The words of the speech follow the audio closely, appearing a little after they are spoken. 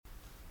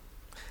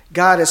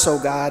Guide us, O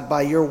God,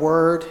 by your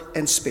word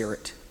and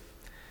spirit,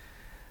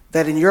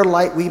 that in your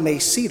light we may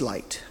see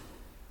light,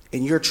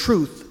 in your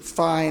truth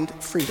find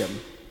freedom,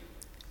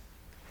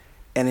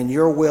 and in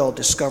your will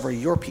discover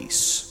your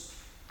peace.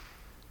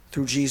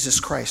 Through Jesus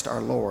Christ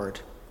our Lord.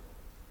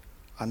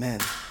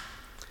 Amen.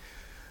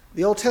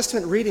 The Old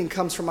Testament reading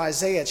comes from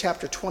Isaiah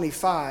chapter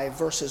 25,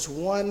 verses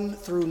 1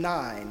 through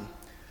 9.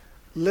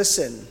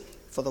 Listen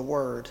for the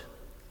word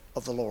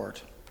of the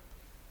Lord.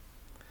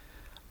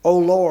 O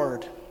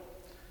Lord,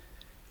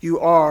 you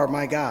are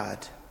my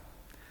God.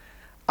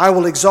 I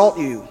will exalt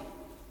you.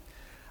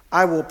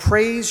 I will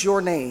praise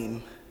your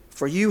name,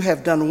 for you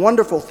have done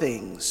wonderful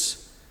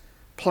things,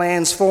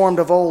 plans formed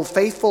of old,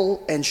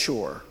 faithful and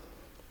sure.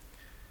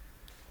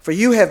 For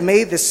you have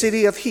made the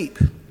city of heap,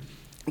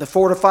 the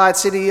fortified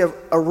city of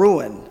a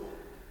ruin.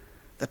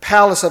 The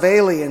palace of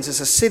aliens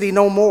is a city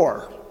no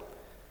more.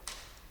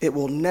 It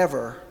will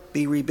never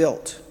be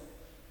rebuilt.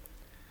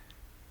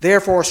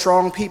 Therefore,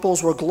 strong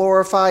peoples will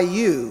glorify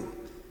you.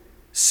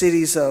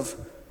 Cities of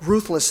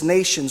ruthless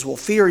nations will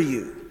fear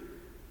you.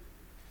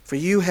 For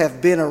you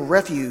have been a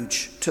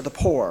refuge to the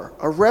poor,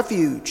 a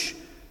refuge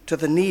to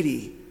the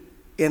needy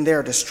in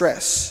their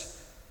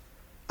distress,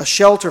 a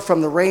shelter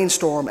from the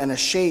rainstorm and a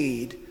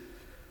shade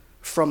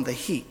from the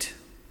heat.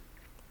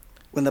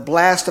 When the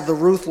blast of the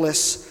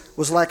ruthless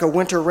was like a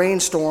winter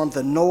rainstorm,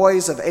 the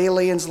noise of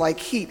aliens like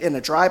heat in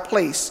a dry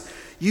place,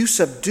 you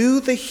subdue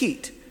the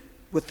heat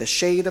with the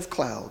shade of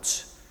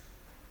clouds.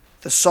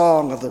 The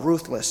song of the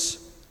ruthless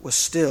was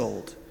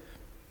stilled.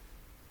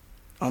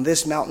 On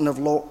this mountain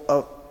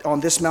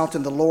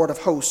the Lord of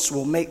hosts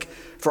will make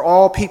for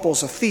all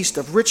peoples a feast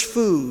of rich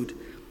food,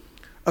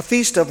 a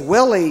feast of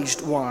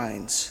well-aged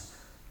wines,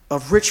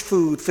 of rich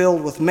food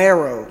filled with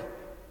marrow,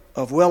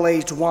 of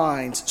well-aged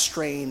wines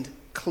strained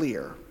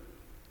clear.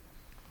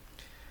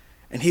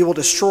 And he will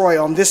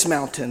destroy on this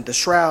mountain the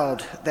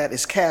shroud that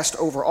is cast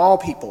over all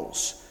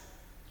peoples,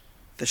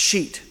 the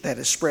sheet that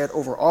is spread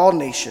over all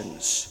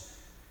nations.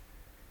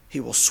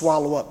 He will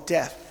swallow up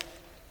death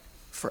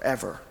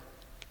forever.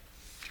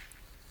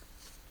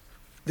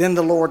 Then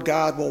the Lord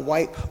God will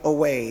wipe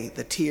away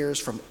the tears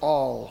from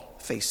all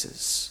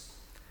faces,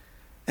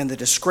 and the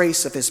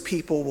disgrace of his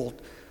people will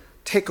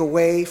take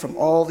away from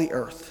all the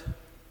earth,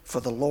 for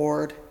the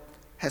Lord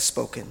has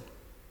spoken.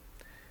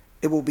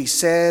 It will be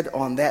said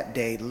on that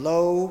day,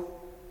 "Lo,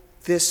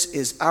 this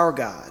is our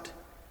God.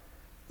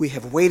 We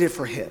have waited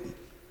for him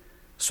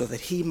so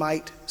that he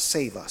might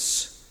save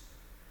us.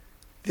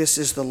 This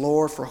is the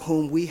Lord for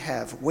whom we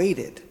have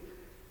waited.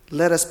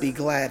 Let us be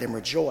glad and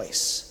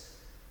rejoice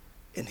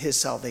in his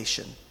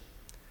salvation."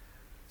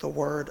 The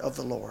word of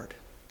the Lord.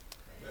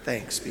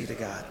 Thanks be to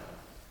God.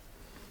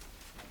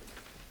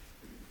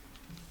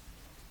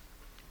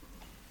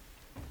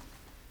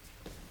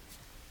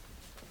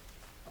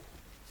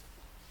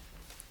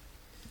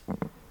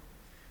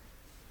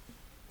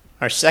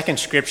 Our second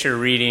scripture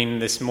reading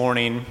this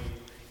morning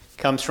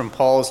comes from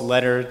Paul's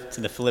letter to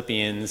the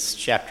Philippians,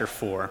 chapter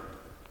 4.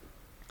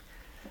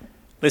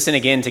 Listen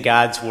again to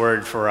God's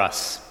word for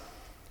us.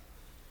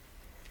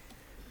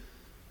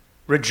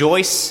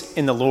 Rejoice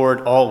in the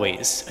Lord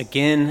always.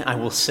 Again, I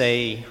will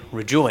say,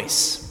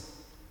 rejoice.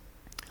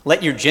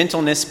 Let your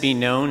gentleness be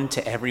known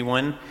to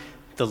everyone.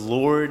 The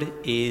Lord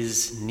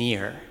is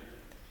near.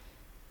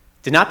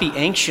 Do not be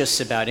anxious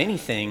about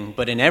anything,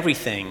 but in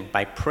everything,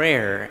 by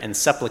prayer and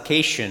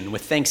supplication,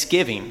 with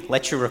thanksgiving,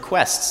 let your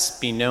requests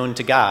be known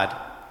to God.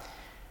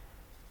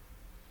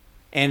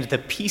 And the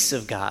peace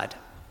of God,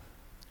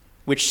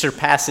 which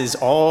surpasses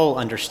all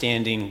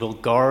understanding, will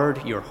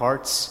guard your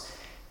hearts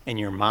and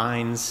your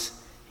minds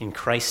in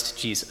Christ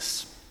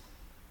Jesus.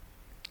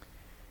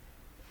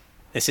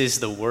 This is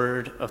the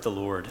word of the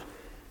Lord.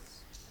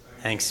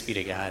 Thanks be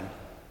to God.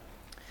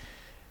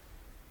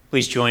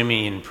 Please join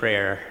me in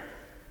prayer.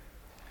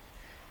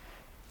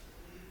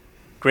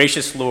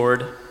 Gracious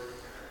Lord,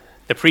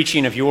 the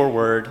preaching of your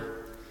word,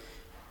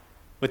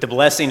 with the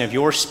blessing of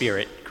your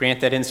Spirit,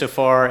 grant that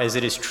insofar as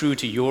it is true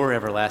to your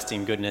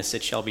everlasting goodness,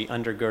 it shall be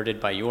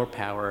undergirded by your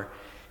power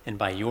and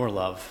by your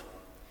love.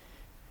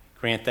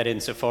 Grant that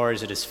insofar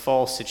as it is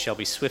false, it shall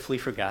be swiftly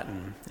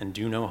forgotten and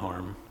do no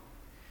harm.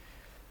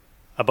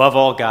 Above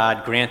all,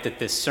 God, grant that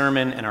this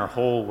sermon and our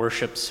whole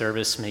worship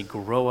service may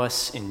grow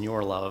us in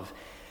your love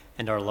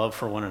and our love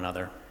for one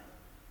another.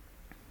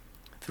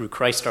 Through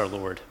Christ our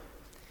Lord.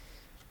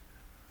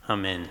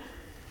 Amen.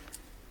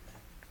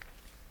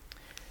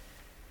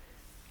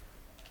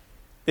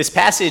 This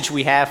passage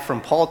we have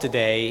from Paul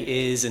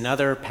today is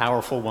another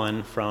powerful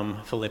one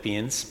from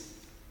Philippians.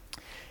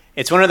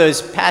 It's one of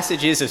those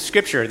passages of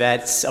Scripture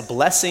that's a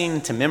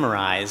blessing to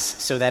memorize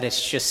so that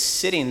it's just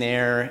sitting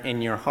there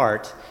in your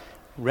heart,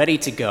 ready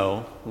to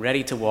go,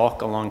 ready to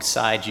walk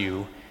alongside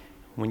you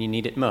when you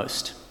need it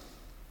most.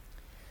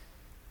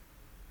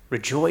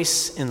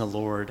 Rejoice in the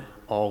Lord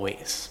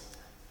always.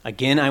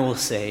 Again, I will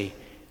say,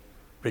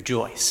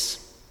 rejoice.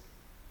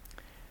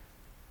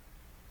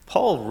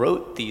 Paul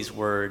wrote these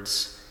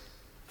words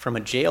from a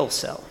jail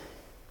cell.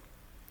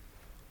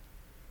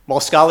 While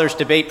scholars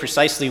debate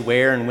precisely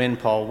where and when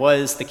Paul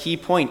was, the key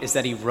point is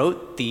that he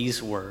wrote these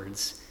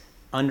words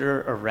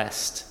under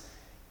arrest,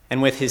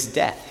 and with his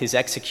death, his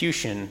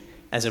execution,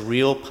 as a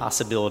real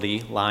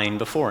possibility lying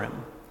before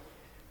him.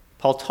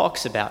 Paul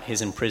talks about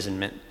his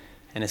imprisonment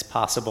and his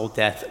possible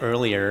death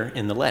earlier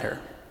in the letter.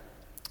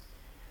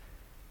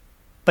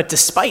 But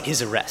despite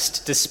his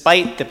arrest,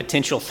 despite the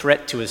potential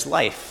threat to his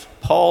life,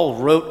 Paul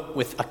wrote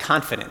with a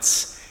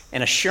confidence,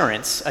 an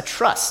assurance, a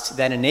trust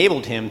that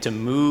enabled him to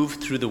move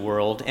through the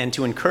world and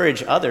to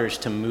encourage others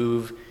to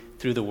move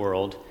through the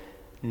world,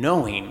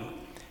 knowing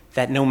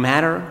that no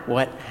matter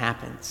what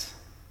happens,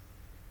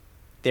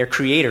 their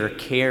Creator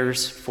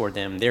cares for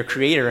them. Their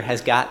Creator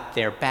has got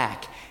their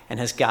back and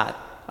has got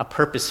a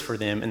purpose for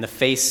them in the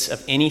face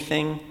of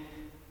anything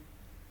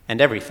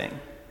and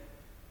everything.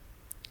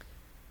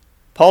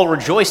 Paul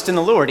rejoiced in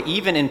the Lord,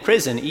 even in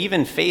prison,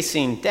 even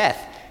facing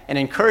death, and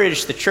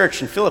encouraged the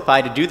church in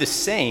Philippi to do the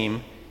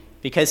same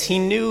because he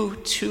knew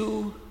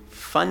two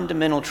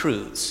fundamental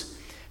truths.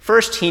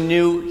 First, he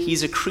knew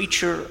he's a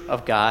creature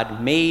of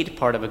God, made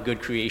part of a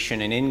good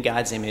creation and in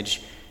God's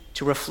image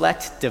to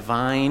reflect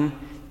divine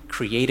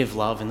creative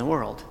love in the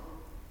world.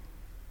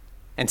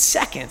 And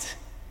second,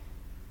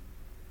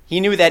 he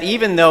knew that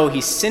even though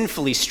he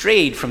sinfully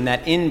strayed from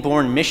that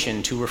inborn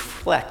mission to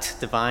reflect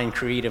divine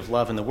creative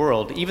love in the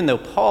world, even though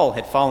Paul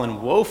had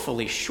fallen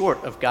woefully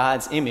short of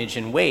God's image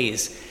in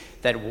ways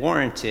that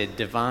warranted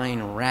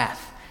divine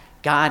wrath,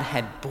 God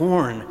had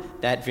borne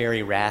that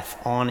very wrath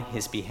on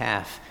his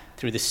behalf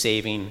through the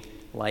saving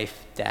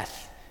life,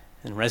 death,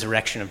 and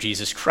resurrection of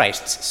Jesus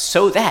Christ,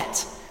 so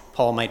that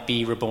Paul might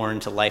be reborn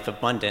to life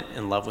abundant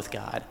in love with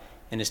God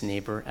and his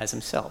neighbor as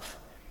himself.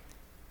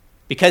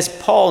 Because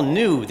Paul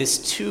knew this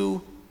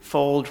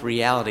twofold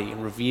reality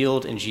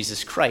revealed in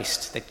Jesus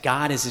Christ, that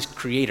God is his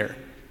creator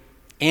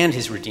and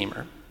his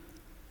redeemer,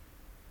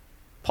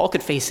 Paul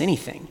could face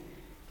anything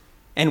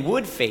and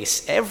would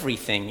face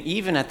everything,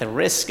 even at the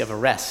risk of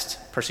arrest,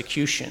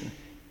 persecution,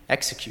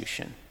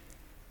 execution,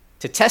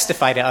 to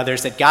testify to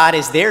others that God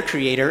is their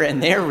creator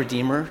and their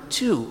redeemer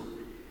too.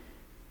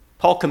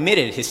 Paul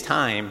committed his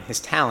time, his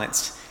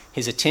talents,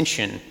 his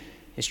attention,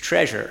 his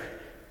treasure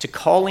to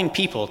calling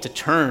people to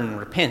turn,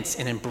 repent,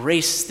 and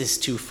embrace this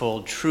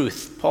twofold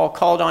truth. Paul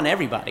called on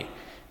everybody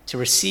to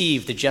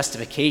receive the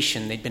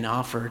justification they'd been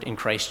offered in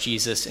Christ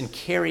Jesus and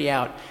carry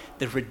out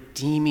the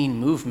redeeming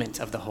movement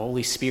of the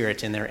Holy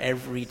Spirit in their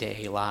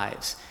everyday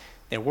lives,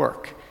 their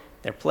work,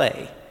 their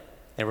play,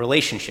 their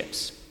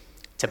relationships,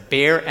 to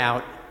bear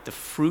out the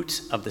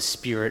fruit of the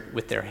Spirit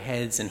with their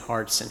heads and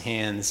hearts and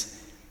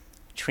hands,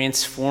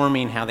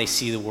 transforming how they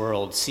see the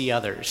world, see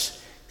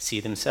others, see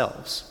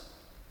themselves.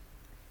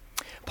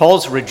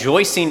 Paul's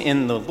rejoicing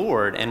in the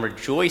Lord and the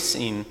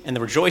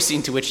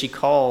rejoicing to which he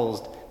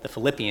calls the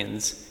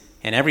Philippians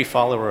and every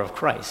follower of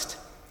Christ,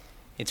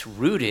 it's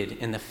rooted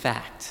in the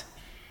fact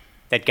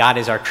that God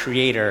is our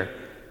creator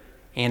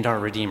and our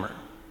redeemer.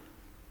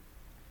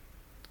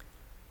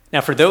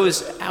 Now, for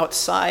those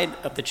outside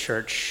of the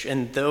church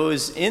and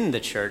those in the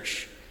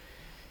church,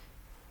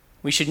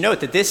 we should note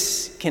that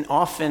this can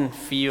often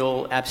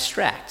feel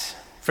abstract.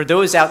 For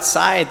those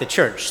outside the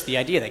church, the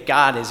idea that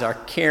God is our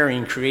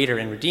caring creator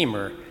and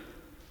redeemer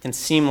can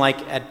seem like,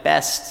 at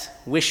best,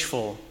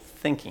 wishful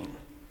thinking.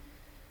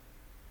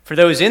 For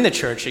those in the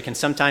church, it can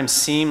sometimes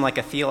seem like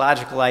a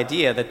theological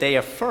idea that they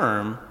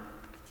affirm,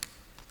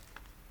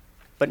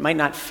 but might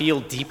not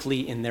feel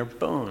deeply in their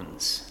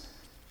bones.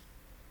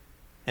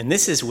 And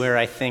this is where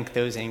I think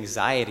those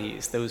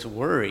anxieties, those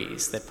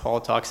worries that Paul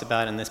talks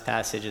about in this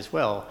passage as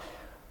well,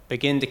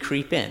 begin to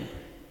creep in.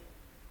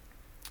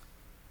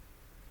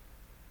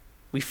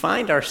 We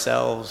find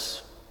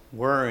ourselves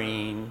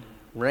worrying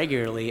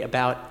regularly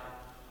about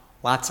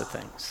lots of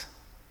things.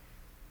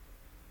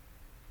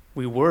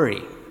 We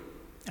worry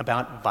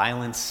about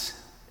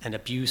violence and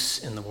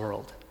abuse in the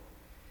world.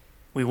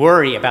 We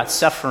worry about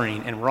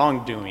suffering and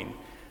wrongdoing.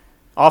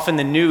 Often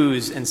the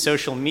news and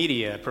social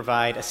media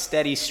provide a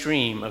steady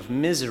stream of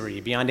misery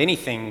beyond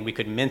anything we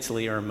could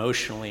mentally or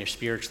emotionally or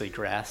spiritually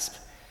grasp.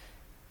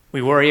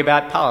 We worry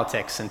about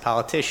politics and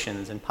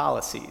politicians and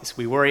policies.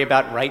 We worry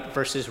about right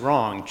versus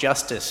wrong,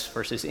 justice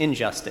versus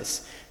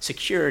injustice,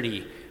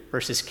 security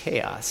versus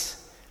chaos.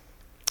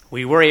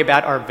 We worry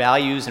about our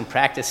values and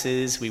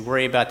practices. We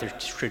worry about the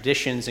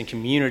traditions and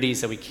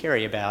communities that we care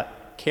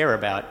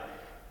about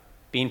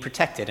being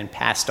protected and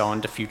passed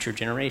on to future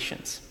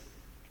generations.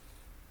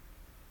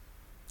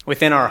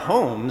 Within our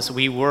homes,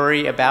 we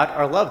worry about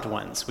our loved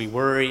ones. We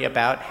worry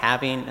about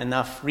having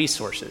enough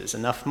resources,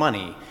 enough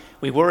money.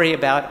 We worry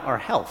about our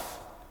health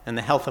and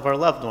the health of our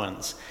loved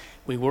ones.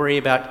 We worry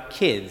about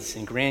kids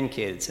and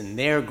grandkids and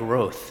their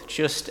growth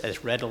just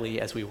as readily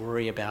as we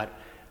worry about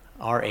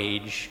our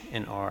age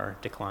and our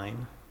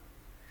decline.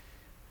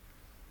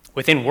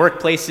 Within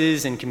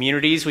workplaces and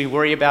communities, we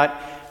worry about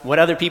what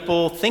other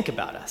people think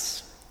about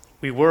us.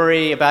 We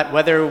worry about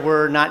whether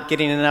we're not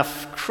getting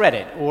enough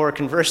credit, or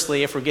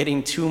conversely, if we're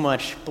getting too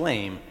much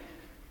blame.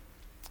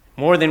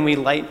 More than we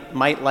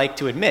might like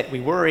to admit, we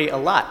worry a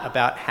lot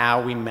about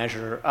how we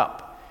measure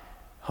up.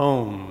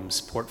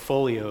 Homes,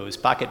 portfolios,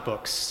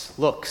 pocketbooks,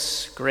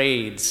 looks,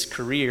 grades,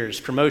 careers,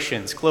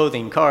 promotions,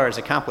 clothing, cars,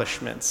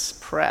 accomplishments,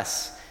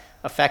 press,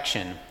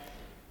 affection.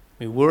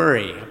 We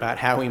worry about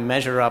how we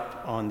measure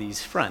up on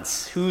these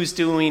fronts. Who's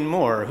doing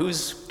more?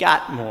 Who's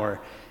got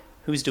more?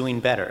 Who's doing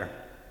better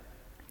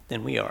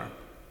than we are?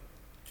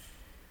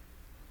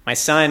 My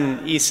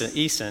son,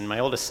 Eason, my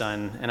oldest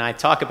son, and I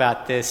talk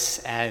about this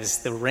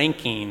as the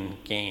ranking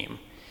game,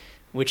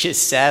 which is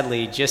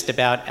sadly just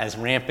about as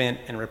rampant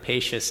and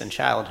rapacious in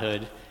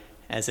childhood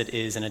as it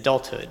is in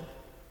adulthood.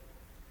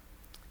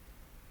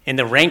 In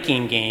the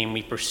ranking game,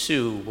 we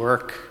pursue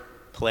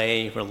work,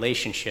 play,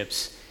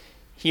 relationships,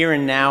 here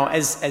and now,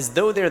 as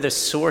though they're the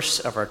source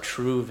of our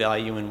true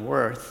value and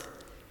worth,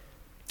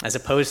 as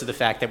opposed to the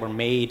fact that we're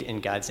made in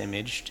God's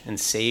image and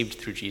saved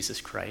through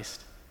Jesus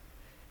Christ.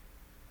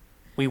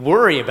 We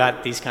worry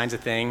about these kinds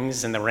of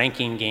things in the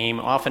ranking game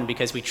often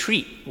because we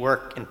treat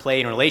work and play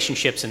and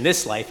relationships in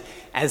this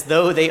life as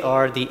though they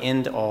are the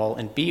end-all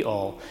and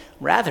be-all,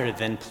 rather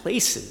than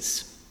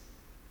places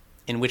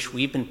in which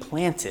we've been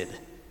planted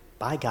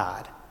by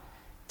God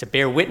to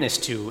bear witness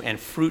to and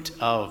fruit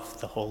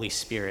of the Holy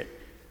Spirit,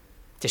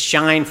 to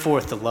shine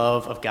forth the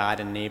love of God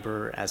and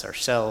neighbor as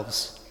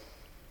ourselves,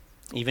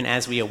 even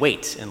as we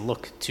await and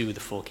look to the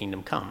full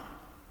kingdom come.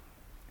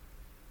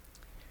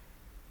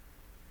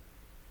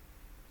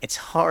 It's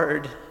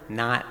hard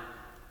not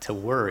to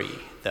worry,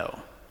 though.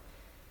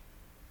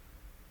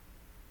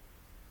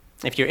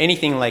 If you're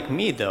anything like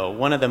me, though,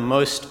 one of the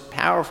most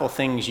powerful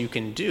things you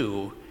can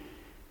do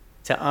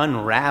to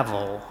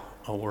unravel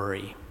a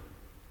worry,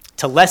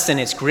 to lessen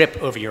its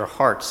grip over your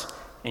heart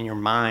and your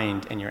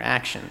mind and your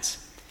actions,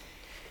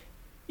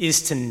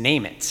 is to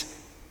name it,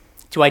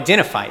 to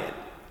identify it.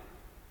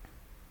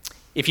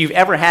 If you've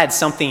ever had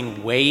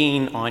something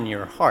weighing on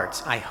your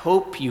heart, I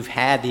hope you've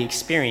had the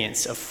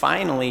experience of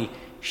finally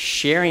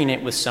sharing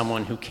it with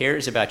someone who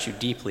cares about you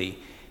deeply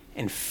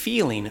and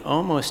feeling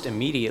almost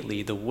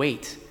immediately the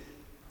weight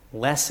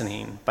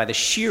lessening by the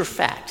sheer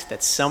fact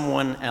that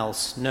someone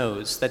else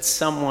knows, that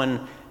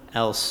someone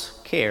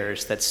else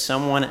cares, that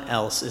someone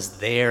else is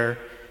there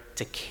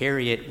to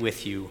carry it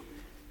with you,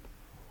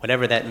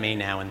 whatever that may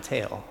now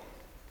entail.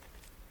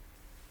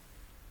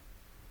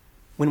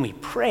 When we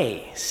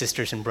pray,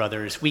 sisters and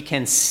brothers, we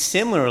can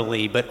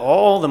similarly, but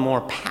all the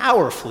more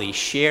powerfully,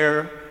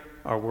 share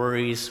our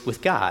worries with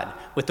God,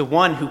 with the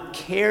one who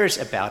cares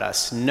about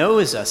us,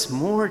 knows us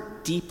more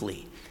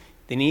deeply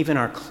than even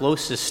our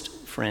closest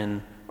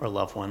friend or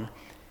loved one,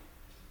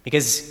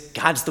 because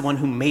God's the one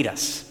who made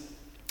us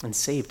and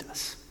saved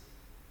us.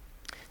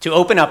 To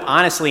open up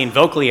honestly and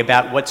vocally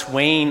about what's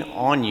weighing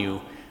on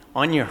you,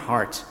 on your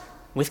heart,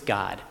 with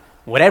God,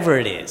 whatever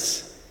it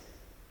is,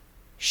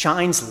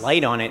 shines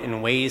light on it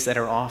in ways that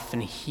are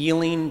often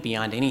healing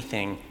beyond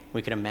anything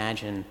we could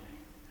imagine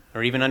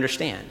or even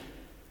understand.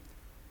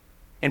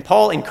 And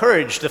Paul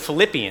encouraged the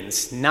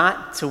Philippians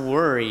not to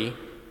worry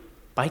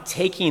by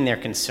taking their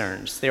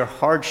concerns, their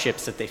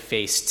hardships that they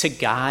face, to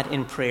God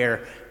in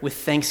prayer with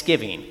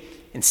thanksgiving,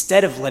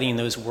 instead of letting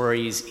those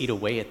worries eat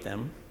away at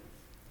them.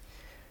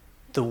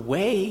 The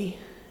way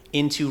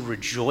into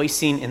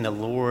rejoicing in the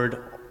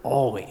Lord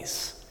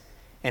always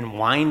and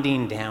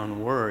winding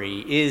down worry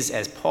is,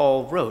 as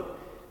Paul wrote,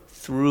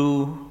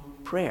 through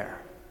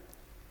prayer.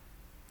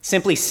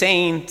 Simply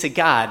saying to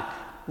God,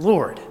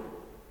 Lord,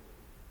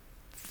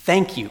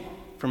 thank you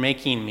for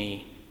making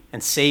me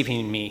and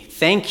saving me.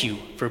 Thank you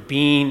for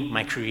being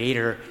my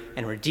creator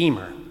and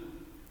redeemer.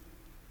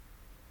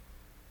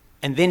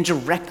 And then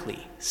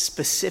directly,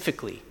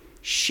 specifically,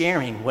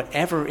 sharing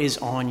whatever is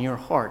on your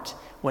heart,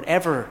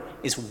 whatever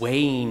is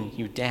weighing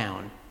you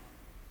down.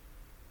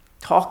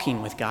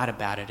 Talking with God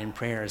about it in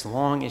prayer as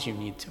long as you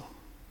need to.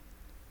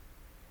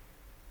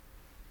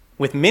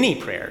 With many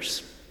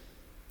prayers,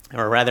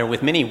 or rather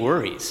with many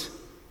worries,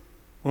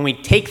 when we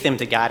take them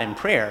to God in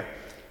prayer,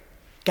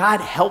 God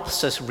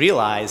helps us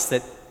realize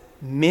that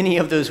many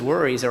of those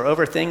worries are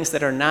over things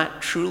that are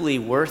not truly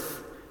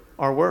worth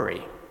our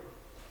worry.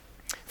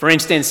 For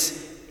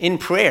instance, in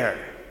prayer,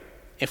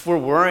 if we're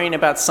worrying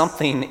about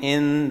something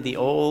in the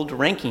old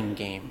ranking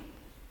game,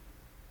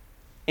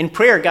 in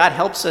prayer, God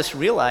helps us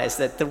realize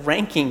that the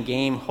ranking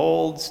game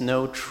holds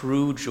no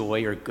true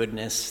joy or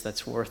goodness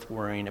that's worth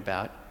worrying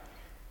about.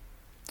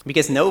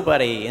 Because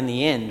nobody, in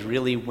the end,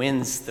 really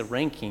wins the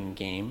ranking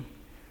game.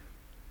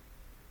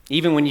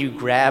 Even when you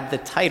grab the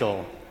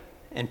title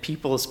and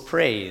people's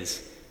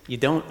praise, you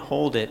don't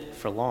hold it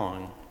for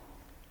long.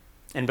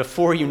 And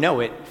before you know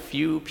it,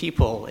 few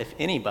people, if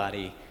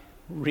anybody,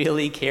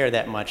 really care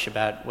that much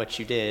about what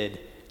you did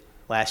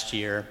last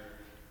year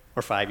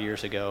or 5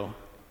 years ago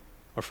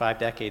or 5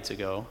 decades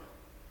ago.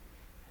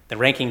 The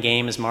ranking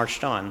game is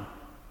marched on.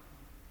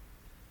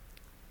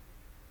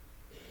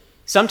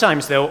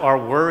 Sometimes, though, our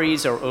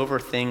worries are over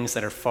things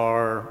that are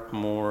far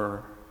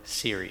more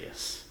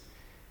serious,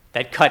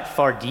 that cut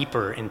far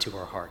deeper into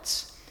our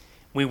hearts.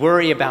 We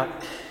worry about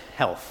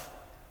health,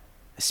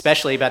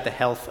 especially about the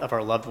health of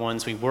our loved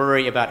ones. We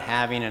worry about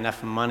having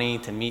enough money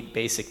to meet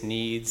basic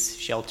needs,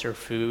 shelter,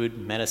 food,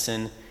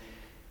 medicine.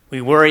 We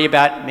worry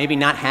about maybe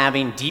not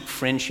having deep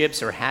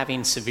friendships or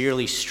having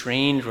severely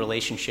strained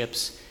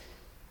relationships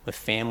with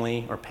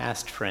family or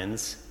past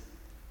friends.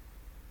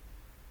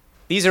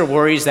 These are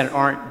worries that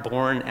aren't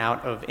born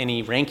out of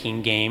any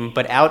ranking game,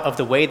 but out of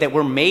the way that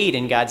we're made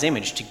in God's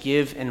image to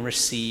give and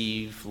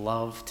receive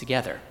love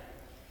together.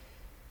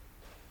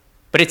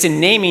 But it's in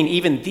naming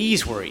even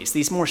these worries,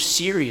 these more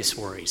serious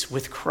worries,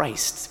 with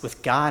Christ,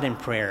 with God in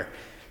prayer,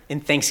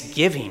 in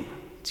thanksgiving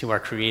to our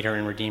Creator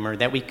and Redeemer,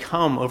 that we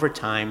come over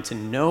time to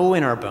know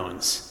in our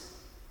bones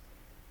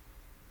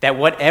that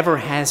whatever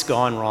has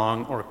gone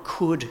wrong or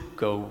could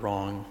go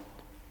wrong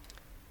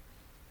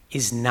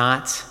is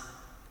not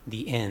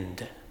the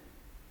end.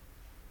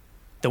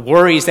 The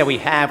worries that we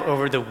have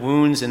over the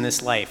wounds in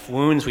this life,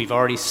 wounds we've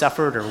already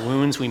suffered or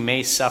wounds we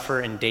may suffer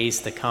in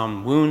days to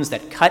come, wounds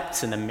that cut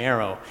to the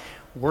marrow,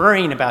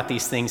 worrying about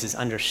these things is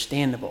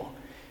understandable.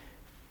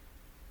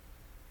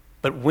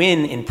 But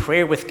when in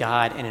prayer with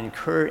God and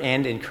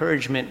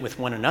encouragement with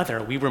one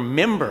another, we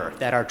remember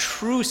that our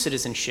true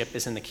citizenship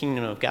is in the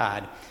kingdom of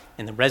God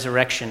and the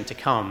resurrection to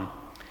come,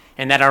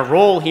 and that our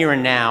role here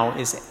and now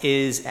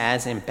is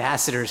as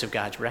ambassadors of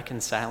God's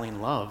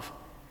reconciling love.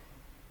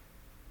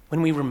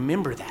 When we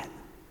remember that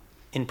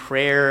in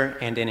prayer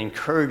and in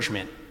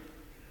encouragement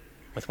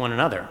with one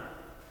another,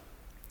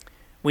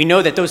 we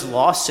know that those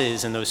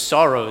losses and those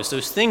sorrows,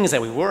 those things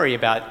that we worry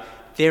about,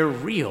 they're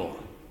real.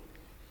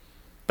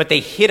 But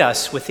they hit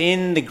us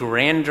within the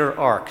grander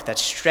arc that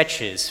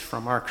stretches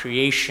from our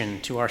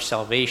creation to our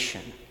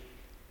salvation.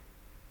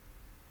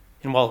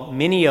 And while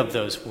many of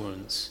those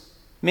wounds,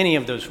 many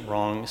of those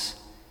wrongs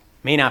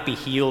may not be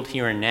healed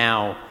here and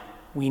now,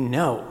 we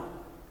know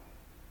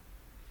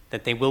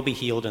that they will be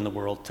healed in the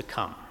world to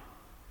come.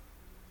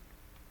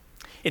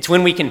 It's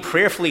when we can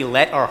prayerfully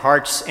let our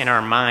hearts and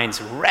our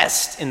minds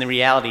rest in the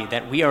reality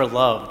that we are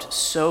loved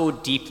so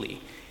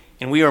deeply,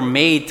 and we are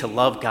made to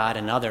love God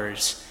and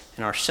others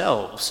and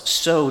ourselves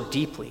so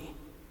deeply,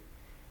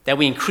 that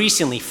we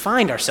increasingly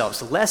find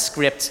ourselves less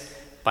gripped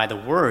by the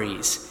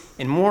worries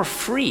and more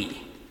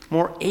free,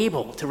 more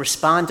able to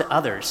respond to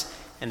others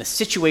and the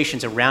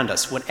situations around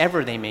us,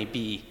 whatever they may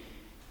be,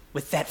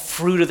 with that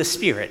fruit of the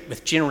Spirit,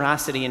 with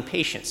generosity and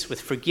patience,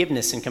 with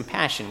forgiveness and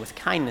compassion, with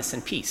kindness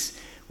and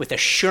peace, with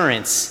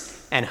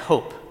assurance and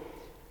hope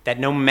that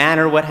no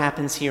matter what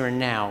happens here and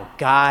now,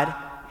 God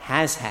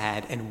has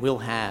had and will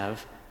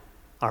have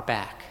our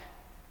back.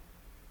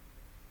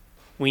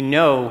 We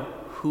know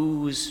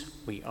whose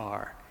we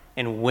are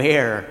and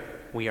where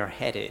we are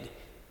headed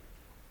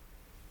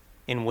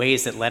in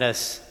ways that let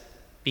us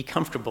be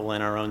comfortable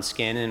in our own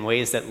skin, in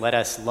ways that let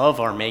us love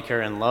our Maker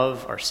and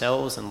love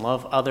ourselves and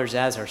love others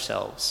as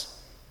ourselves,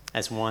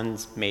 as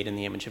ones made in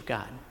the image of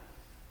God.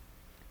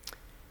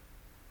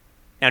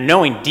 Now,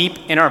 knowing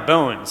deep in our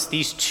bones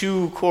these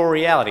two core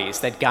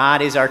realities, that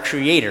God is our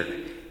Creator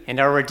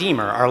and our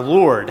Redeemer, our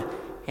Lord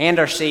and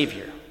our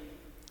Savior,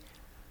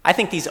 I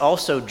think these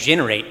also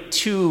generate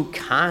two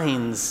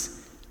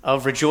kinds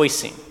of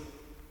rejoicing.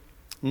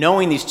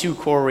 Knowing these two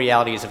core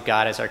realities of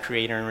God as our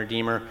Creator and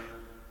Redeemer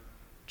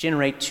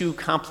generate two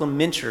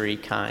complementary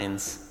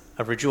kinds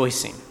of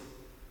rejoicing.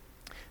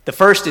 The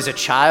first is a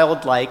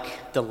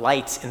childlike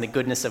delight in the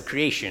goodness of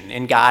creation,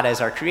 in God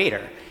as our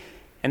Creator.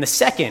 And the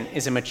second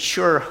is a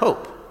mature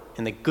hope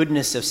in the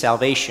goodness of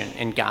salvation,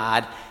 in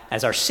God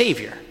as our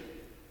Savior.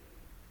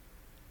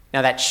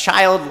 Now, that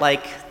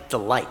childlike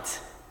delight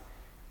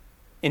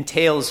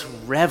entails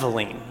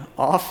reveling,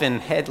 often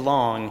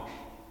headlong,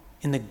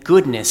 in the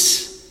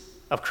goodness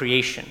of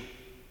creation.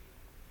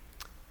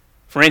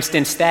 For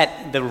instance,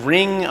 the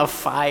Ring of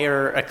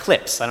Fire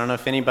eclipse. I don't know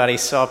if anybody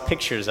saw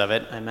pictures of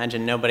it. I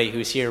imagine nobody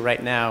who's here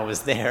right now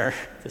was there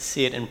to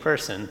see it in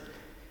person.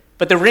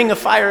 But the Ring of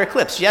Fire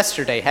eclipse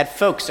yesterday had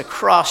folks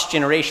across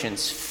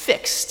generations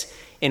fixed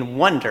in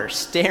wonder,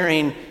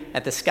 staring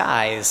at the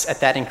skies at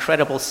that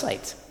incredible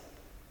sight.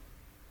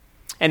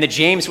 And the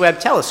James Webb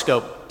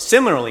Telescope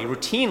similarly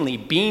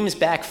routinely beams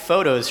back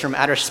photos from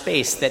outer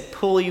space that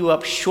pull you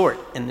up short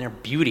in their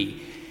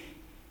beauty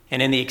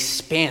and in the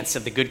expanse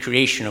of the good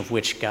creation of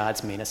which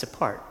God's made us a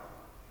part.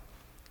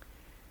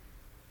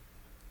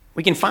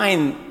 We can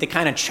find the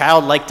kind of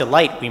childlike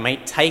delight we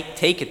might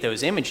take at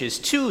those images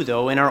too,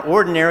 though, in our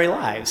ordinary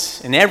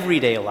lives, in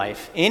everyday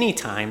life, any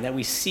time that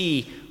we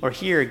see or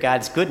hear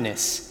God's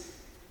goodness,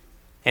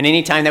 and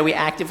any time that we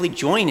actively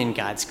join in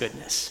God's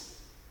goodness.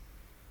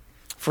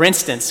 For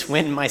instance,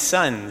 when my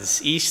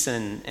sons,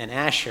 Ethan and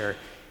Asher,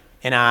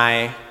 and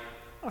I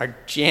are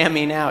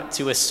jamming out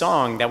to a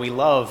song that we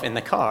love in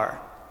the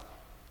car,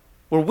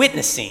 we're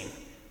witnessing,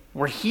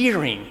 we're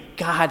hearing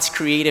God's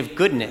creative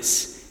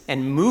goodness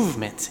and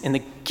movement in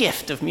the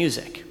gift of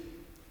music.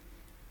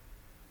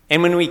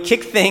 And when we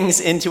kick things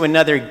into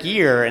another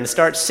gear and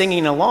start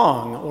singing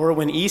along, or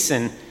when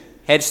Ethan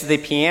heads to the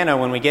piano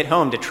when we get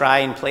home to try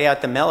and play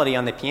out the melody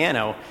on the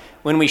piano,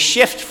 when we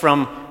shift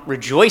from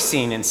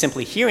rejoicing and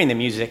simply hearing the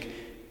music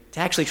to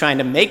actually trying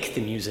to make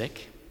the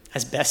music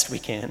as best we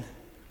can,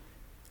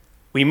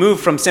 we move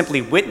from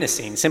simply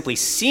witnessing, simply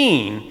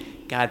seeing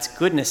God's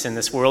goodness in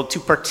this world, to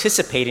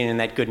participating in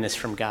that goodness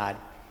from God.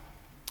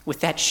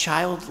 with that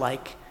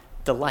childlike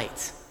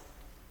delight.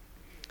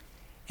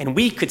 And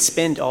we could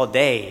spend all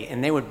day,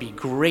 and there would be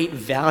great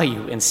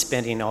value in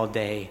spending all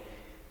day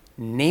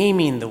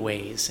naming the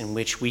ways in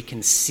which we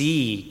can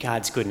see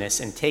God's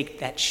goodness and take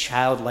that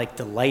childlike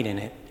delight in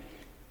it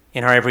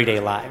in our everyday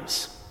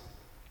lives.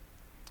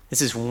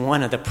 This is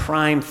one of the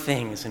prime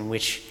things in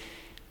which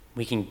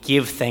we can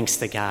give thanks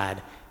to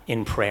God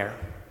in prayer.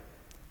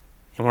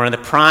 And one of the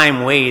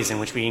prime ways in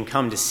which we can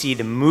come to see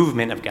the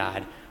movement of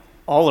God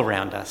all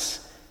around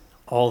us,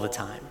 all the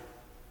time.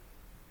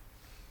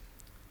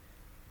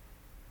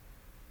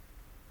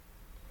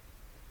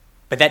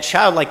 But that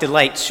childlike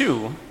delight,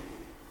 too,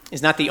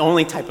 is not the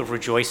only type of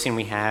rejoicing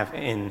we have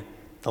in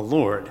the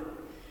Lord.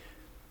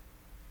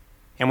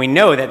 And we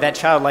know that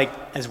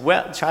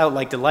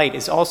childlike delight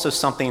is also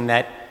something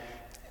that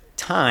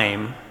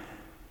time,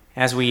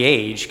 as we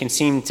age, can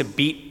seem to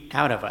beat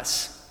out of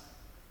us.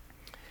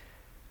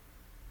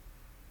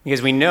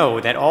 Because we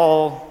know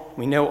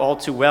all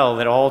too well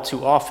that all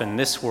too often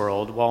this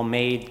world, while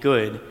made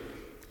good,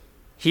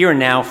 here and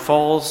now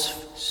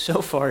falls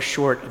so far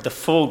short of the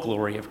full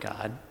glory of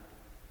God.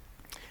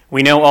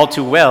 We know all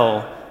too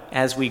well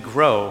as we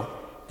grow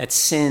that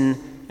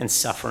sin and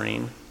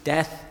suffering,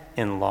 death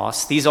and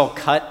loss, these all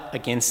cut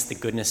against the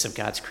goodness of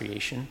God's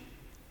creation.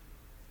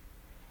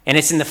 And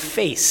it's in the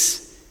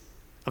face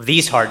of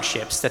these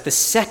hardships that the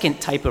second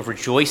type of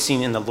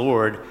rejoicing in the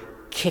Lord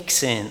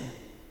kicks in.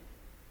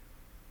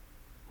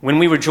 When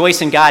we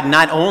rejoice in God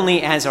not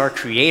only as our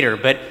Creator,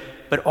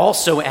 but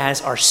also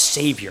as our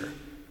Savior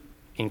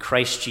in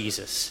Christ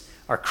Jesus,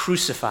 our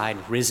crucified,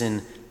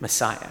 risen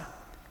Messiah.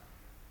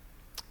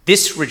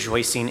 This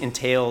rejoicing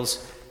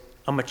entails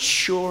a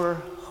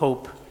mature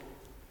hope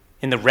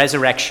in the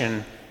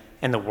resurrection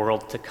and the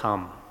world to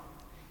come.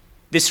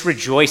 This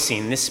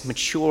rejoicing, this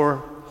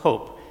mature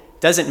hope,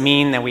 doesn't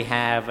mean that we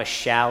have a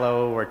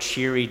shallow or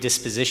cheery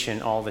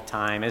disposition all the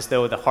time, as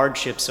though the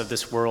hardships of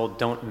this world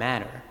don't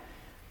matter.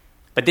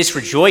 But this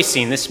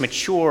rejoicing, this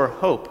mature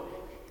hope,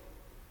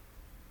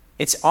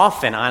 it's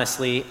often,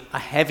 honestly, a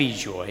heavy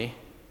joy,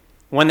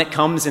 one that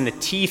comes in the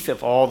teeth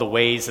of all the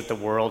ways that the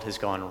world has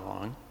gone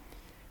wrong.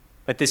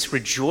 But this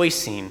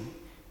rejoicing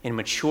in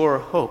mature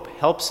hope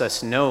helps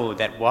us know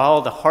that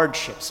while the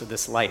hardships of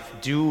this life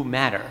do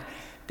matter,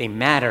 they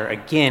matter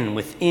again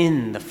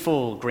within the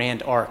full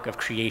grand arc of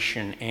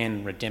creation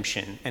and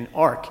redemption, an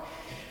arc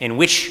in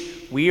which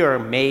we are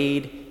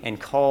made and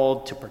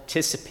called to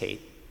participate,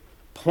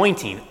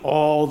 pointing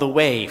all the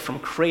way from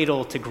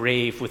cradle to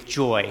grave with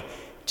joy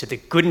to the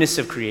goodness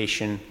of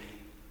creation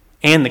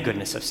and the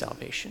goodness of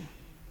salvation.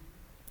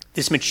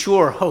 This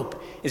mature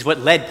hope is what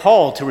led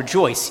Paul to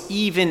rejoice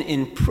even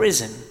in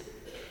prison,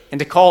 and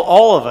to call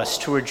all of us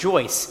to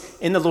rejoice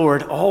in the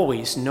Lord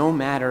always, no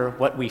matter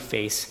what we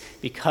face,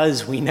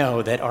 because we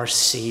know that our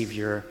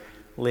Savior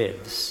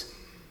lives.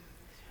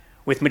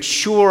 With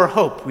mature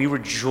hope, we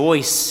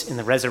rejoice in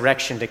the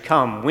resurrection to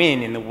come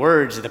when, in the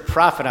words of the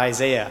prophet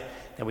Isaiah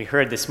that we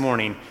heard this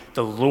morning,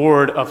 the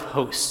Lord of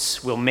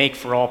hosts will make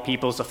for all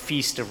peoples a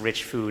feast of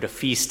rich food, a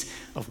feast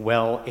of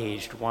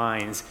well-aged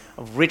wines,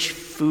 of rich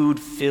food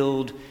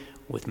filled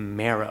with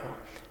marrow,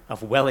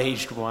 of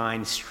well-aged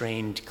wine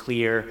strained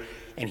clear.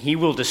 And he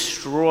will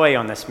destroy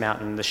on this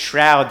mountain the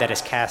shroud that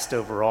is cast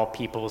over all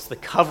peoples, the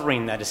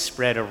covering that is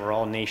spread over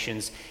all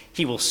nations.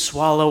 He will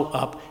swallow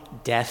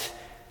up death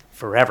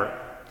forever,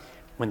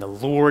 when the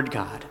Lord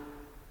God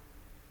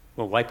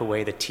will wipe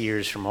away the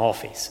tears from all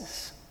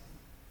faces.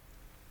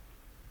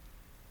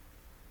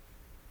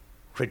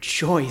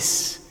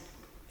 Rejoice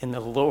in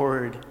the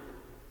Lord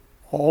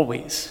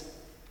always,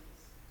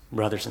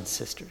 brothers and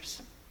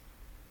sisters.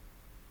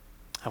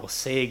 I will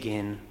say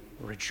again,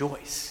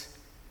 rejoice.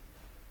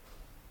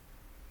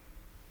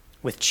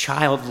 With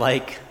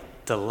childlike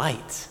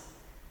delight,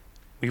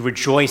 we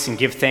rejoice and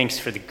give thanks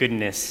for the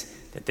goodness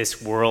that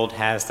this world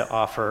has to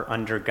offer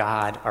under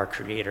God, our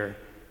Creator.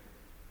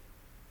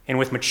 And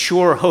with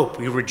mature hope,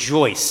 we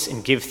rejoice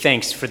and give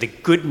thanks for the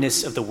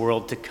goodness of the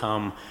world to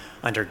come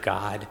under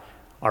God,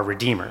 our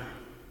Redeemer.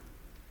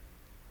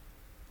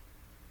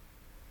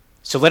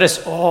 So let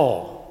us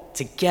all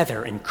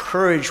together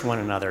encourage one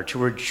another to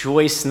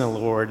rejoice in the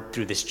Lord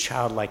through this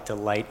childlike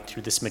delight,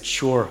 through this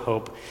mature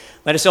hope.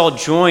 Let us all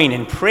join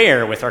in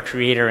prayer with our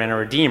Creator and our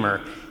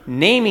Redeemer,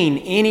 naming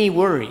any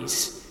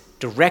worries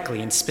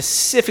directly and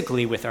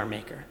specifically with our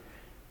Maker,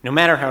 no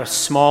matter how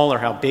small or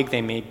how big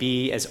they may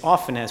be, as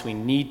often as we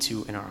need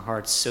to in our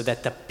hearts, so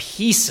that the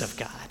peace of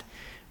God,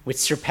 which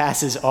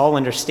surpasses all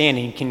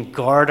understanding, can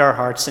guard our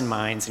hearts and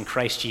minds in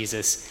Christ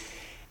Jesus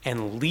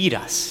and lead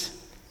us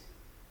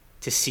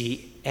to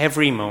see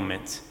every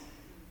moment,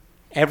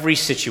 every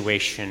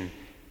situation,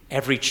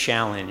 every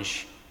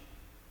challenge,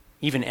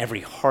 even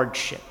every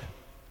hardship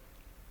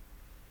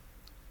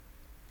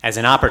as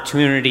an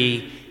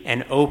opportunity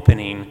and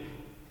opening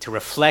to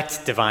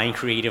reflect divine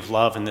creative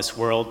love in this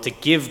world, to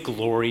give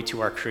glory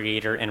to our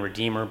Creator and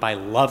Redeemer by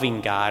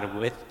loving God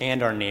with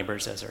and our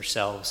neighbors as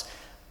ourselves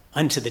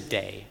unto the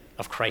day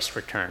of Christ's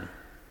return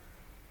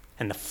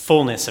and the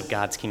fullness of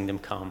God's kingdom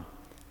come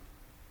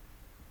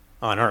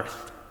on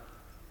earth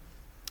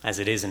as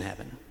it is in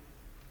heaven.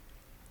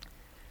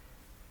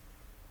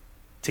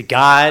 To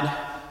God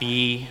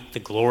be the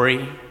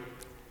glory,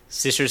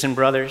 sisters and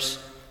brothers,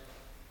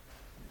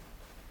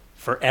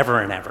 forever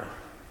and ever.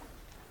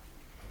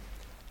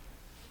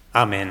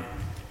 Amen.